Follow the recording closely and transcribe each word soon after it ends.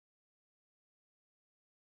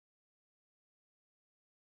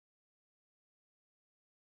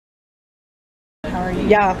How are you?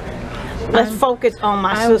 Yeah. Let's focus on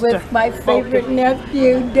my sister. I'm with my favorite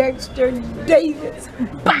nephew, Dexter Davis.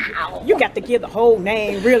 Bow! You got to give the whole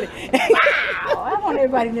name, really. Bow! I want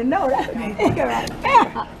everybody to know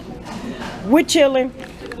that. We're chilling.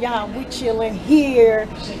 Y'all, we're chilling here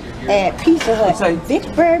at Pizza Hut in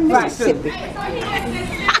Vicksburg, Mississippi.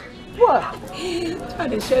 What?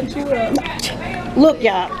 Trying to shut you up. Look,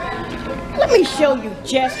 y'all. Let me show you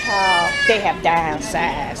just how they have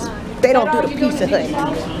downsized. They don't do the Pizza Hut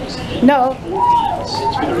anymore. No.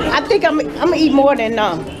 I think I'm gonna eat more than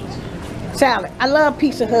salad. I love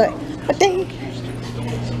Pizza Hut, but they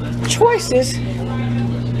choices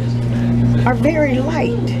are very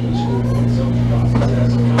light.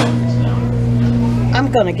 I'm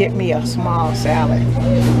gonna get me a small salad. I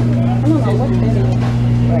don't know what that is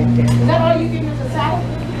right there. Is that all you give us, a salad?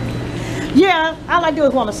 Yeah, all I do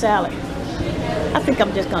is want a salad. I think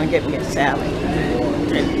I'm just gonna get me a salad.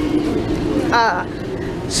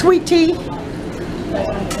 Sweet tea.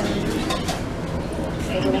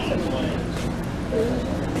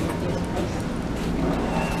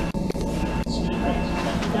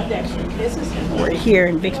 We're here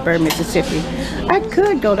in Vicksburg, Mississippi. I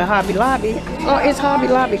could go to Hobby Lobby. Oh, it's Hobby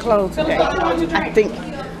Lobby closed today. I think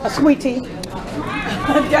a sweet tea.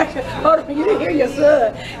 Hold on, you didn't hear your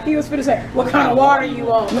son. He was finna say, what kind of water you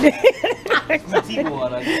want?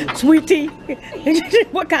 Sweet tea.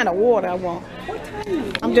 What kind of water I want?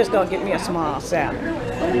 I'm just gonna get me a small salad.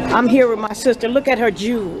 I'm here with my sister. Look at her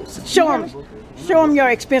jewels. Show them your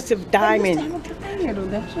expensive diamond.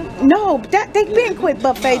 No, they been quit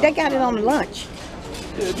buffet. They got it on lunch.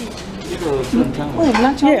 Wait,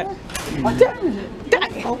 lunch? Yeah. What time is it?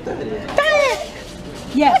 Dad.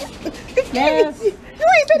 Yes. Yes. You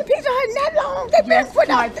ain't been to Pizza Hut in that long. They been Yes, quit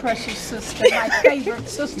my out. precious sister, my favorite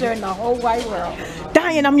sister in the whole wide world.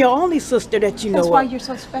 Diane, I'm your only sister that you know That's why of. you're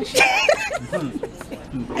so special.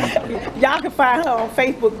 Y'all can find her on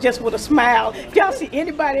Facebook just with a smile. If y'all see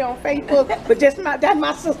anybody on Facebook, but just that's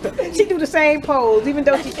my sister. She do the same pose, even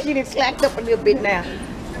though she done slacked up a little bit now.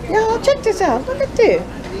 Y'all, check this out. Look at this.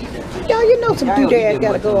 Y'all, you know some doodads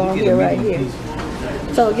gotta go on here right here.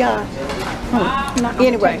 So y'all,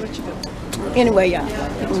 anyway, y'all.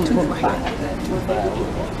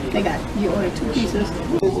 They got, you ordered 2 pieces for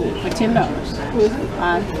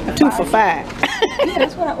 $10. 2 for $5. Yeah,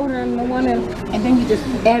 that's what I ordered in the one, and then you just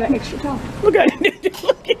add an extra coffee. Look at it.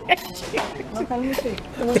 Look at you. Okay, let me see.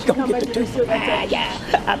 Go get the 2. Yeah,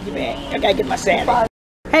 I'll be back. I gotta get my salad.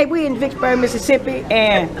 Hey, we in Vicksburg, Mississippi,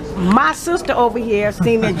 and my sister over here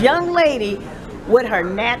seen this young lady with her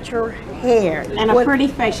natural hair And a pretty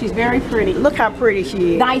face. She's very pretty. Look how pretty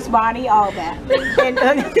she is. Nice body, all that. And,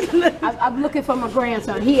 I'm looking for my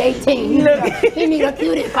grandson. He 18. He need a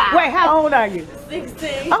cutie pie. wait, how old are you?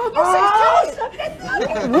 16. Oh, you're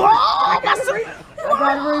 16. Whoa, that's I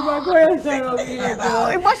gotta bring my grandson over here,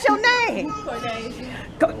 boy. what's your name?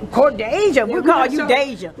 Cordasia. We call you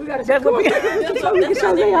Deja. We gotta That's what we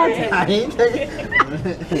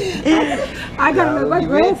I gotta make my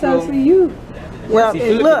grandson see you. Well,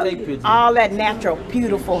 look, all that natural,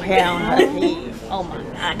 beautiful hair on her head. Oh my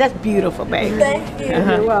God, that's beautiful, baby. Thank you.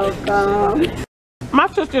 You're welcome. My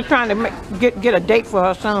sister's trying to get a date for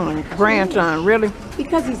her son, grandson, really?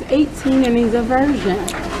 Because he's 18 and he's a virgin.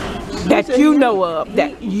 That you know of,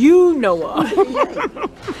 that you know of.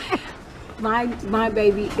 My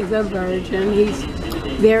baby is a virgin. He's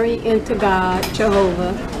very into God,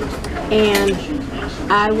 Jehovah, and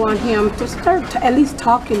I want him to start at least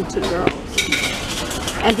talking to girls.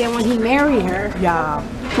 And then when he marry her, Yeah.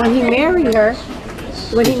 when he marry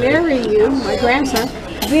you, my grandson,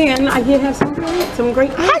 then I get her some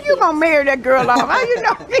great. How you gonna marry that girl off? How you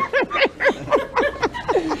know?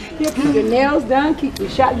 He'll keep your nails done, keep your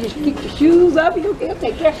shoes up. He'll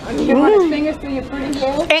take care. He'll run his fingers through your pretty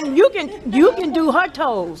hair. And you can do her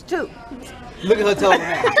toes too. Look at her toes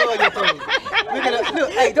now. Show her your toes. Look at her.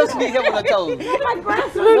 Look, hey, don't you need help with her toes? My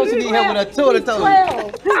grandson, Don't you need help with her toes? he's 12,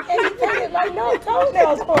 and he painted like no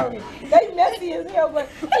toenails for me. They messy as hell, but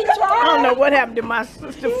he tried. I don't know what happened to my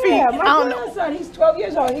sister's feet. Yeah, I my don't know. grandson, he's 12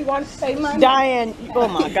 years old. He wants to save my money. Diane, oh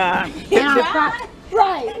my God. And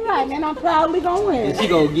right, and I'm proudly gonna win. And she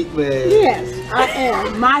gonna get mad. Yes, I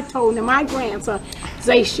am. My toenail, my grandson,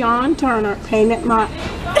 say Sean Turner painted my.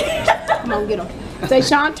 Come on, get him. Say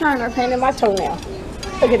Sean Turner painted my toenail.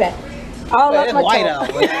 Look at that. All up That's my white toe.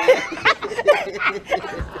 out. Man.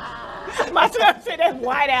 My son said that's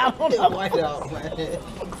white out. That's white out, man.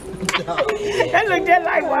 That look just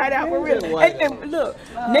like white out for real. And look,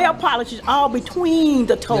 nail polish is all between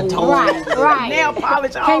the toes. Right. Nail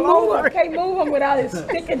polish all over. Can't move him without it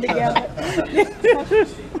sticking together.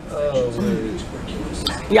 Oh, man.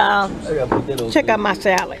 Y'all, check out my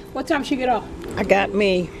salad. What time she get off? I got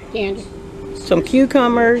me Candy. some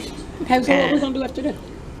cucumbers, Okay, so what we gonna do after this?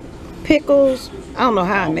 pickles. I don't know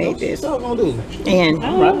how I made this. What I'm gonna do? And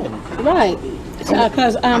Right.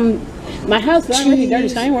 Because my house is already dirty,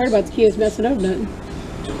 so I ain't worried about the kids messing up nothing.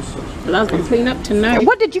 But I was gonna clean up tonight.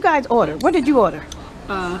 what did you guys order? What did you order?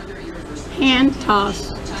 Hand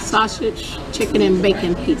tossed sausage, chicken, and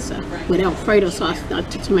bacon pizza with Alfredo sauce, not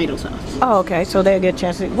tomato sauce. Oh, okay. So they'll get a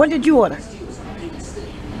chance to. What did you order?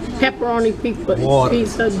 Pepperoni pizza,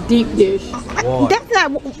 Water. deep dish. Water. That's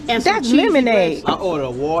not. And some That's cheesy lemonade. I order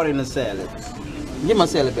water and a salad. Give my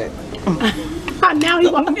salad back. Now he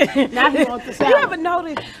wants the salad. You ever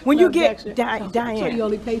notice when you get So you Diane?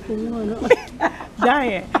 only pay for one.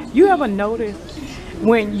 Diane, you ever notice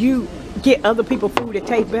when you get other people's food it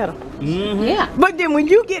tastes better? Yeah. But then when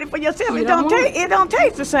you get it for yourself, You it don't don't want taste. It don't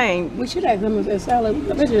taste the same. We should have them as a salad.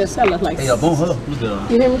 I bet you that salad like Hey, yo, boom, hold on. Look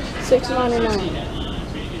at you hear me? $6.99.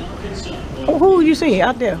 Who you see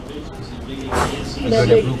out there?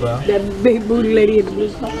 That big booty lady in the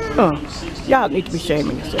blue car. Y'all need to be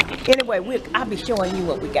shaming yourself. Anyway, I'll be showing you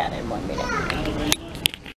what we got in 1 minute.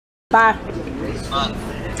 Bye.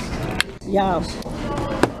 Y'all,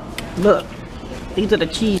 look. These are the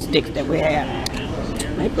cheese sticks that we have.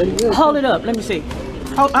 They pretty good. Hold it up. Let me see.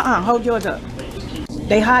 Hold yours up.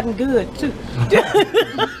 They hot and good too.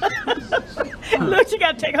 Look, she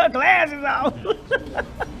gotta take her glasses off.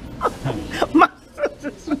 My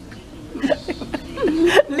sister.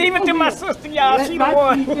 Leave it to my sister, y'all. She the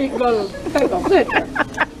one. Go take a picture.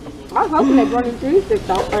 I was hoping they'd run these sticks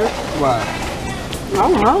out first. Why?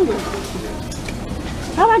 I'm hungry.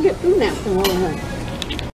 How'd I get through that thing over here?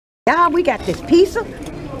 Y'all, we got this pizza.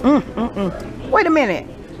 Wait a minute.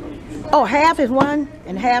 Oh, half is one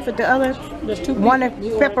and half is the other. There's two One is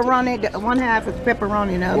pieces. pepperoni. One half is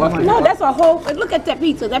pepperoni and the other one. No, that's a whole. Look at that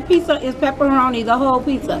pizza. That pizza is pepperoni. The whole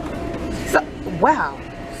pizza. So, wow.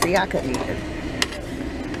 See, I couldn't eat it.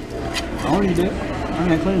 I don't eat that.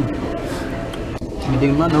 I ain't clean. I'm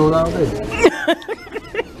digging my nose all day.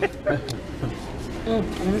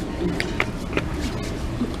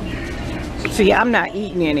 See, I'm not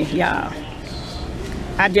eating any, y'all.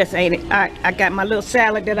 I just ate it. I got my little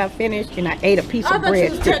salad that I finished, and I ate a piece of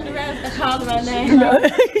bread. Turned around and called my name.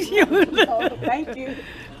 Oh, thank you.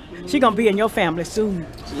 She gonna be in your family soon.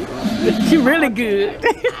 She really good.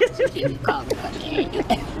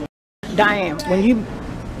 Diane, when you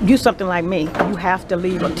do something like me, you have to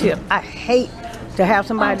leave a tip. I hate to have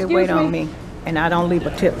somebody that wait on me, and I don't leave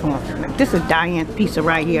a tip for them. This is Diane's pizza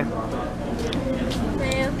right here.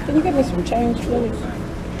 Can you give me some change, please?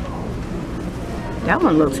 That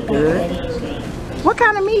one looks good. What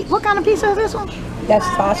kind of meat? What kind of pizza is this one? That's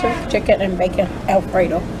sausage, chicken, and bacon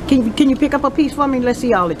Alfredo. Can you pick up a piece for me? Let's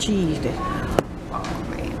see all the cheese there.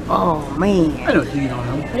 Oh man. I know cheese on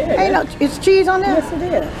them. Hey, no, it's cheese on there? Yes, it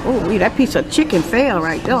is. Oh, that piece of chicken fell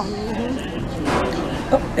right there.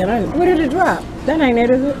 Oh, where did it drop? That ain't it,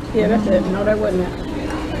 is it? Yeah, that's it. No, that wasn't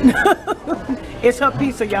it. It's her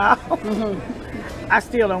pizza, y'all. I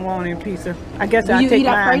still don't want any pizza. I guess I'll you take eat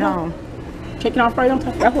mine Alfredo? home. Chicken Alfredo?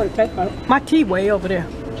 That's what it tastes like. My tea way over there.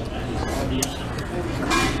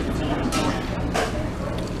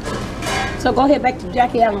 So go ahead back to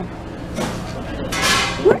Jackie Allen.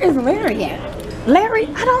 Where is Larry at? Larry?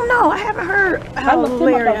 I don't know. I haven't heard how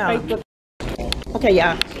Larry out. Okay,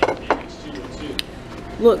 y'all.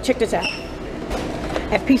 Look, check this out.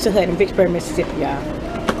 At Pizza Hut in Vicksburg, Mississippi,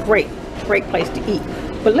 y'all. Great place to eat.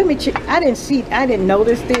 But let me check. I didn't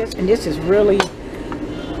notice this, and this is really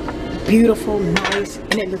beautiful, nice,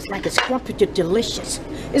 and it looks like it's scrumpy delicious.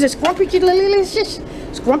 Is it scrumpy delicious?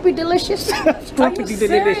 Scrumpy delicious? Scrumpy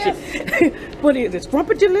delicious. What is it?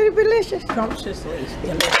 Scrumpy delicious? Scrumptiously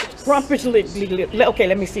delicious. Scrumptiously. Okay,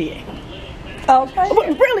 let me see it. Okay.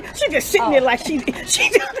 But really, she's just sitting there like she's.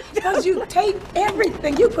 Because you tape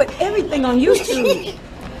everything. You put everything on YouTube.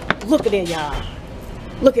 Look at that, y'all.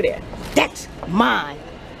 Look at that. That's mine.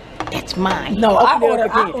 That's mine. No, I Open it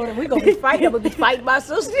ordered. up again. We're going to be fighting. I'm going to be fighting my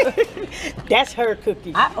sister. That's her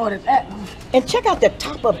cookie. I ordered that. And check out the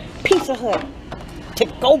top of Pizza Hut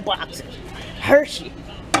to-go boxes. Hershey.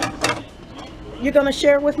 You gonna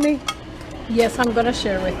share with me? Yes, I'm going to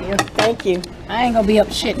share with you. Thank you. I ain't going to be up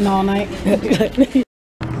shitting all night.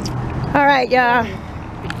 All right, y'all.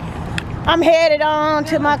 I'm headed on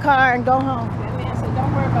to my car and go home. That man said,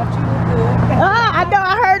 don't worry about you. Good. I know.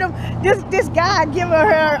 I heard him. This guy giving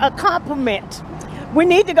her a compliment. We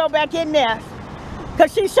need to go back in there,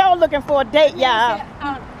 cause she's sure looking for a date, y'all.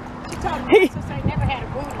 She told me, sister ain't never had a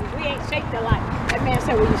booty. We ain't shaped alike. That man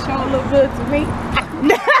said, well, you sure look good to me.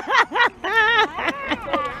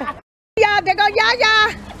 Y'all, there go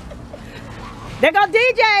y'all. There go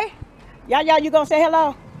DJ. Y'all, you gonna say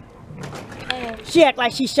hello? She act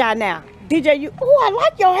like she's shy now. DJ, you. Oh, I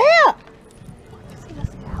like your hair.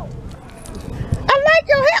 I like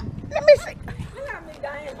your hair. Let me see.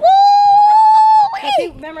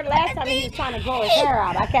 Woo! Remember the last time he was trying to grow his hair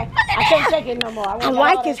out? I can't take it no more. I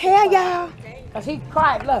like his hair, y'all. Cause he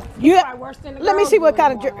cried. Look, Yeah. worse than the Let me see what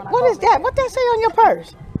kind of. What is that? What that say on your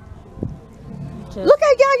purse? Look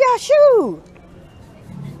at y'all shoes.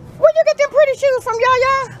 Where'd you get them pretty shoes from,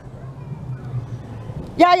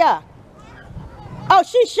 y'all? Oh,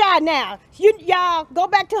 she's shy now. Y'all go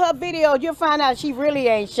back to her video. You'll find out she really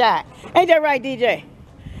ain't shy. Ain't that right, DJ?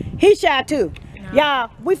 He's shy too. No.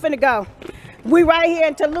 Y'all, we finna go. We right here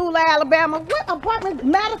in Tallulah, Alabama. What apartment?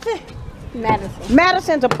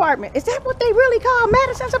 Madison's apartment. Is that what they really call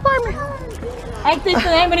Madison's apartment? Ain't this the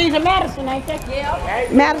name of these in Madison, ain't they? Yeah.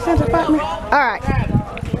 Madison's apartment? All right.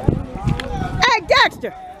 Hey,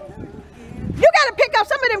 Dexter. You gotta pick up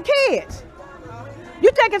some of them kids.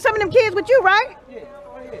 You taking some of them kids with you, right? Yeah.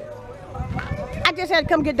 I just had to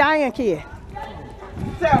come get Diane kid.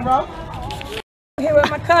 Tell bro. Here with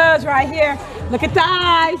my cuz right here. Look at the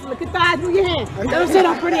eyes. Look at the eyes. Move your hands. Those sit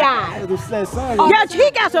on pretty eyes. Yeah,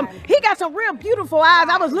 he got some real beautiful eyes.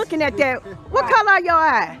 I was looking at that. What color are your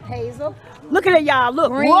eyes? Hazel. Look at it, y'all.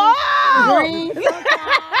 Look. Green. Whoa! Green.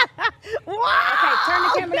 Wow! Okay, turn the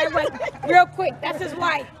camera that way real quick. That's his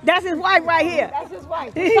wife. That's his wife right here. That's his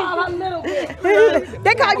wife. They call her little bit.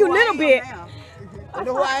 They call you little bit. You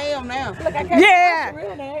know who I am now. Look, I can't Yeah.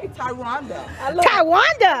 Taiwanda.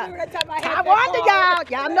 Taiwanda, y'all.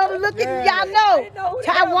 Y'all know the look at y'all know.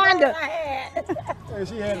 Taiwanda.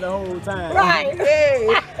 She had the whole time. Right.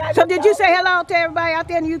 Hey. So did you say hello to everybody out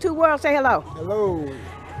there in the YouTube world? Say hello. Hello.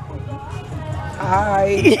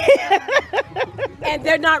 Hi. And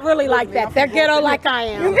they're not really like that. They're ghetto like I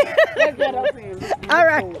am. They're ghetto. All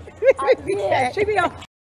right. Yeah, she be on.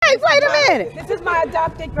 Hey, wait a minute. This is my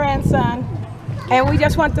adopted grandson. And we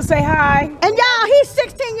just want to say hi. And y'all, he's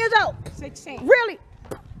 16 years old. 16. Really?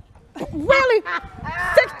 Really?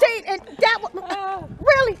 16 and that was,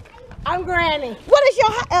 really? I'm Granny. What is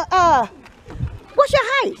your what's your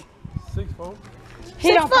height? 6'4".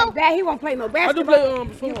 He don't play that. He won't play no basketball.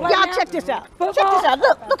 Y'all check this out. Check this out.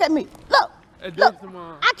 Look at me. Look. Look.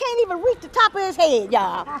 I can't even reach the top of his head,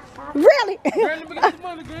 y'all. Really?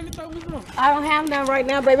 I don't have none right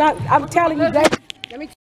now, baby. I'm telling you, baby. Let me.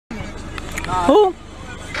 Who?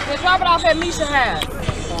 Let's drop it off at Misha house.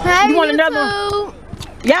 Hey, you want another one?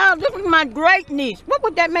 Y'all, this is my great niece. What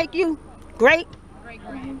would that make you? Great?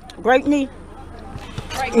 Great niece.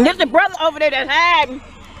 And this is the brother over there that's hiding.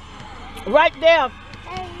 Right there.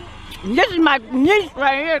 Hey. This is my niece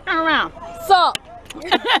right here. Turn around. Sup?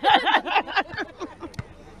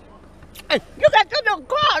 Hey, you got your little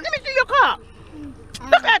car. Let me see your car.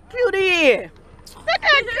 Look how cute he is. Look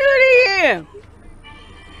how cute he is.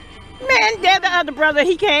 Man, there's the other brother.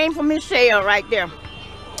 He came from his shell right there.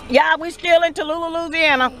 Y'all, we still in Tallulah,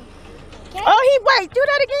 Louisiana. Oh, he wait. Do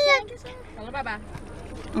that again. Hello, bye-bye.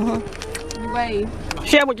 Wave.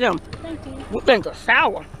 Share with them. Thank you. What things are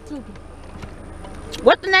sour?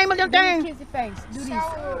 What's the name of them things? Kiss your face. Do this.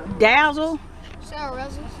 Dazzle. Sour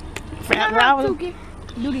razzles. Fat razzle.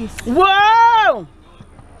 Do this. Whoa!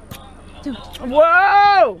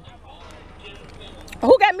 Whoa!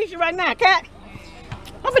 Who got Misha right now, Cat?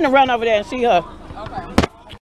 I'm finna run over there and see her. Okay.